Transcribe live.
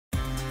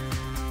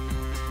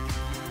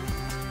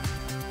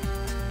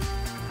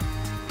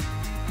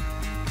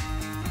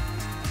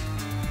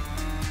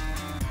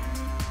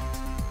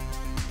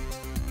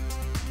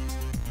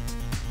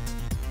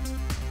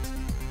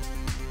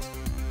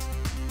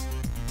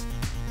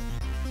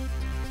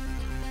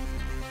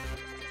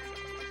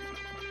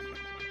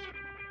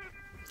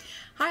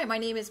Hi, my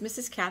name is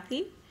Mrs.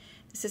 Kathy.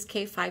 This is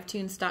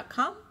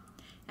K5tunes.com,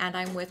 and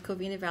I'm with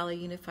Covina Valley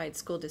Unified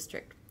School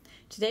District.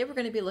 Today we're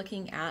going to be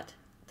looking at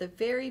the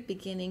very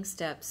beginning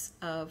steps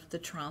of the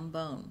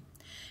trombone.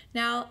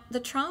 Now, the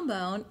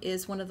trombone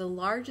is one of the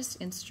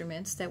largest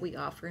instruments that we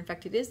offer. In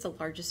fact, it is the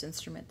largest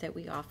instrument that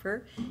we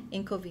offer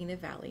in Covina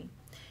Valley.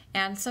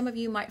 And some of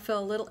you might feel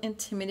a little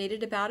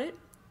intimidated about it.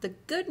 The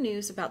good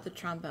news about the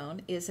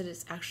trombone is that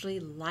it's actually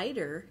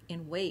lighter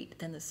in weight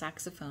than the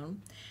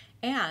saxophone,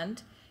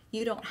 and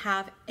you don't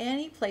have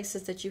any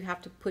places that you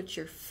have to put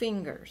your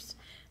fingers.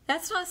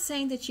 That's not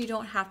saying that you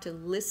don't have to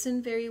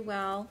listen very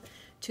well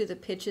to the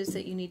pitches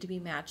that you need to be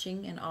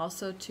matching, and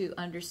also to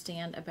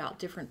understand about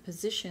different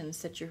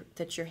positions that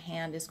your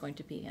hand is going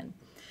to be in.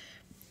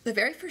 The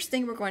very first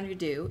thing we're going to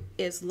do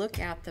is look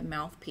at the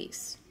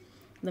mouthpiece.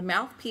 The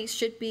mouthpiece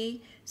should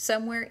be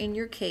somewhere in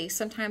your case.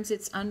 Sometimes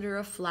it's under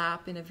a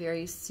flap in a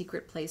very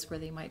secret place where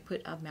they might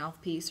put a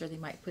mouthpiece, or they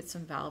might put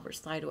some valve or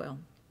slide oil.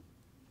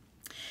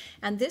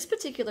 And this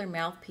particular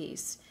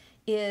mouthpiece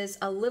is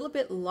a little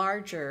bit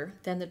larger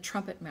than the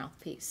trumpet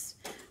mouthpiece.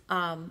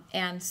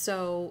 And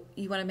so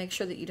you want to make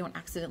sure that you don't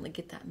accidentally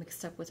get that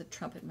mixed up with a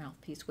trumpet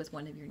mouthpiece with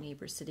one of your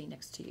neighbors sitting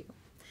next to you.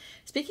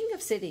 Speaking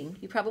of sitting,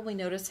 you probably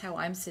notice how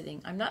I'm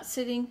sitting. I'm not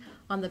sitting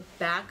on the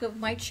back of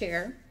my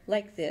chair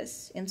like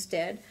this.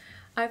 Instead,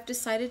 I've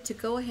decided to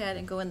go ahead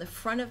and go in the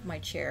front of my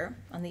chair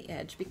on the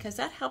edge, because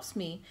that helps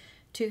me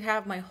to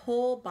have my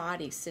whole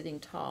body sitting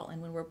tall.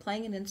 And when we're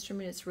playing an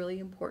instrument, it's really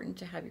important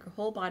to have your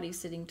whole body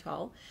sitting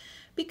tall,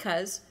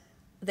 because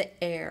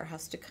the air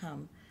has to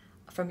come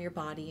from your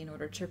body in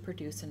order to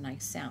produce a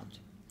nice sound.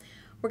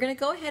 We're going to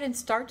go ahead and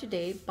start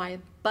today by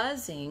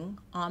buzzing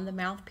on the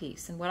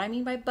mouthpiece. And what I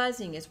mean by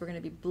buzzing is we're going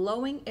to be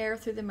blowing air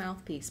through the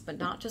mouthpiece, but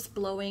not just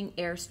blowing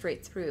air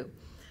straight through.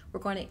 We're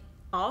going to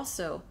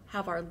also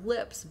have our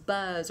lips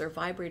buzz or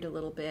vibrate a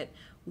little bit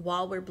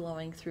while we're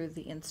blowing through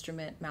the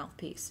instrument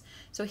mouthpiece.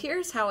 So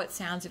here's how it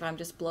sounds if I'm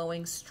just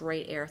blowing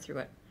straight air through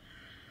it.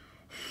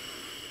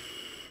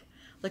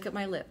 Look at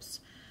my lips.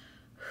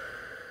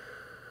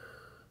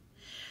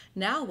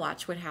 Now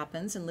watch what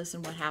happens and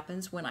listen what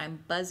happens when I'm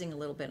buzzing a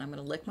little bit. I'm going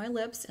to lick my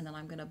lips and then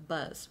I'm going to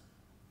buzz.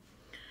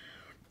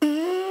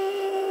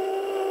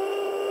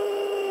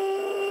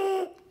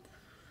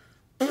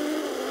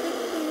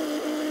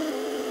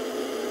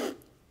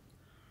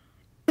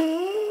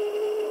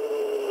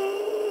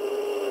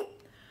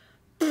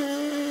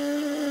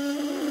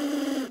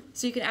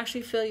 So you can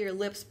actually feel your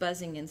lips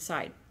buzzing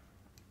inside.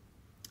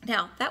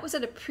 Now, that was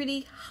at a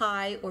pretty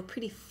high or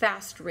pretty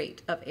fast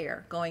rate of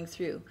air going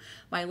through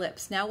my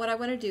lips. Now what I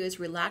want to do is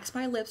relax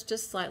my lips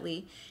just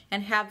slightly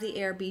and have the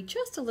air be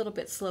just a little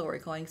bit slower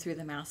going through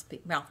the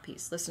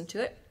mouthpiece. Listen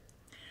to it.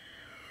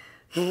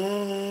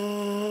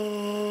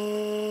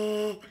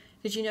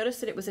 Did you notice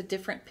that it was a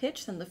different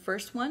pitch than the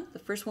first one? The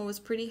first one was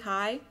pretty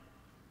high.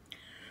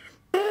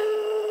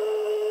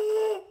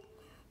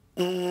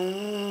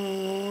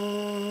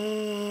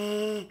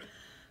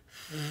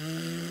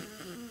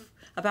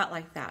 About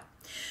like that.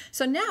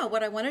 So now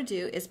what I want to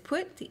do is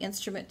put the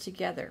instrument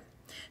together.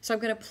 So I'm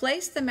going to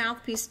place the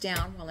mouthpiece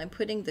down while I'm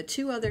putting the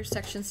two other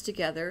sections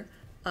together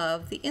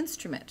of the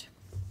instrument.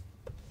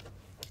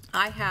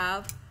 I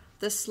have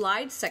the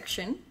slide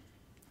section.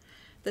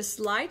 The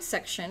slide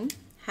section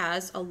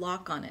has a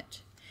lock on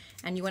it,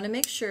 and you want to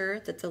make sure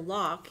that the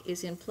lock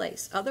is in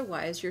place.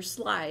 Otherwise, your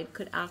slide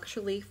could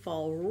actually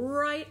fall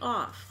right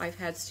off. I've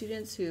had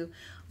students who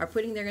are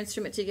putting their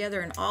instrument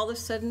together and all of a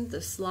sudden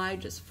the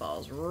slide just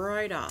falls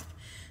right off.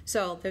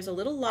 So there's a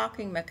little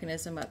locking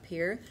mechanism up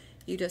here.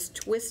 You just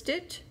twist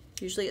it.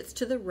 Usually it's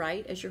to the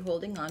right as you're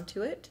holding on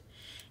to it.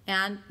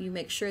 And you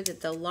make sure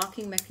that the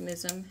locking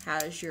mechanism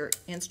has your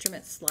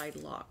instrument slide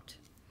locked.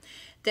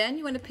 Then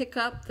you want to pick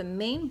up the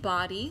main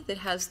body that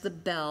has the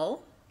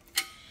bell,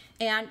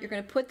 and you're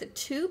going to put the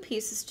two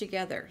pieces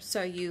together.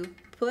 So you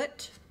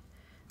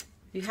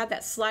have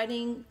that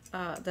sliding,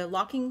 the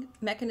locking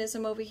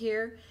mechanism over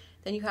here.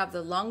 Then you have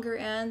the longer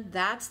end.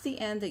 That's the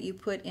end that you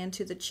put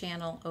into the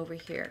channel over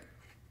here.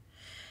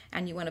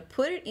 And you want to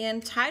put it in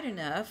tight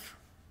enough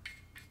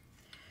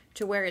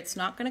to where it's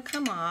not going to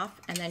come off,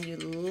 and then you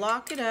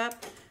lock it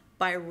up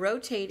by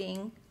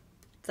rotating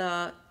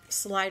the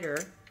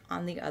slider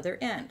on the other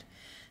end.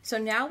 So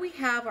now we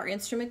have our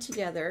instrument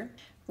together.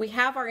 We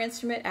have our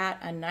instrument at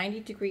a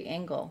 90-degree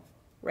angle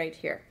right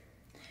here.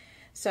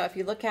 So if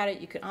you look at it,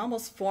 you can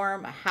almost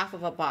form a half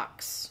of a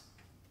box.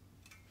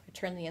 I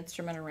turn the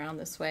instrument around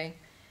this way.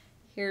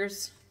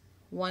 Here's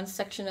one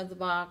section of the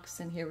box,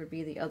 and here would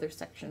be the other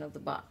section of the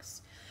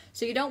box.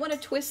 So you don't want to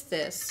twist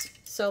this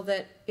so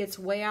that it's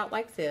way out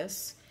like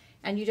this,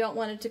 and you don't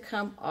want it to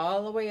come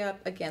all the way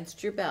up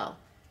against your bell.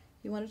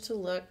 You want it to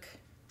look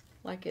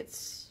like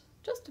it's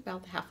just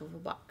about half of a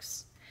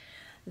box.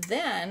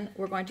 Then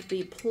we're going to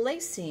be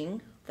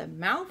placing the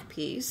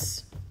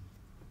mouthpiece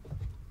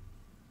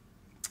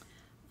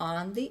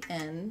on the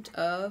end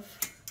of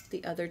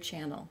the other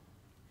channel.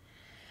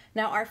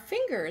 Now our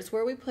fingers,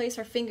 where we place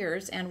our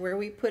fingers and where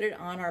we put it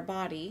on our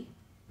body,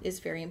 is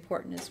very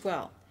important as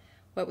well.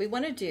 What we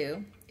want to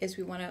do is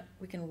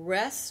we can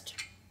rest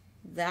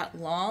that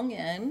long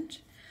end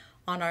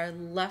on our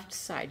left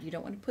side. You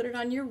don't want to put it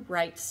on your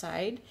right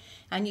side,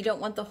 and you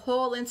don't want the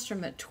whole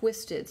instrument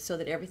twisted so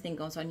that everything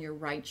goes on your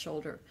right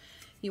shoulder.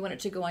 You want it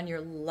to go on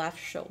your left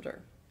shoulder.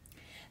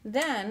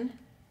 Then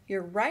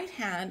your right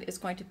hand is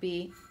going to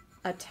be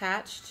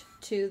attached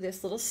to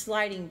this little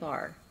sliding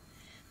bar.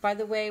 By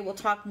the way, we'll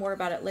talk more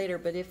about it later,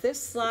 but if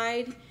this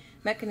slide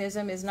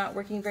mechanism is not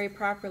working very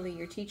properly,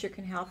 your teacher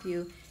can help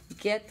you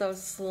get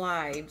those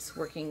slides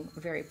working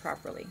very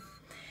properly.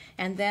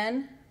 And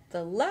then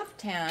the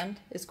left hand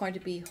is going to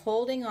be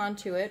holding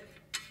onto it,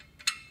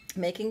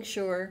 making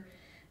sure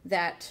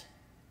that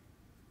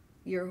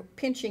you're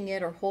pinching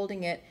it or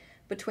holding it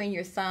between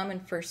your thumb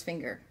and first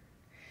finger.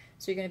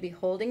 So you're going to be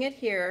holding it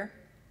here,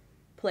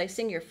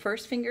 placing your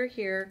first finger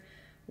here,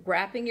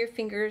 wrapping your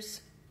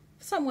fingers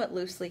somewhat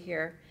loosely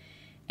here,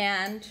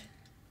 and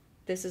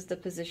this is the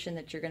position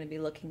that you're going to be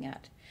looking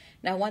at.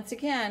 Now once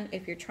again,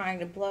 if you're trying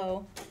to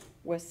blow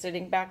with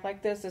sitting back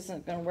like this,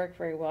 isn't going to work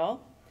very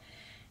well.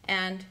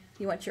 And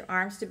you want your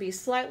arms to be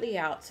slightly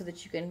out so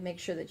that you can make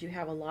sure that you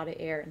have a lot of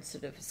air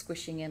instead of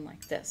squishing in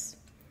like this.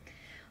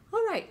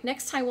 All right,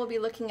 next time we'll be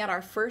looking at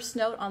our first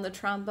note on the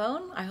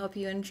trombone. I hope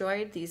you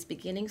enjoyed these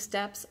beginning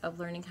steps of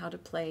learning how to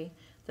play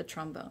the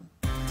trombone.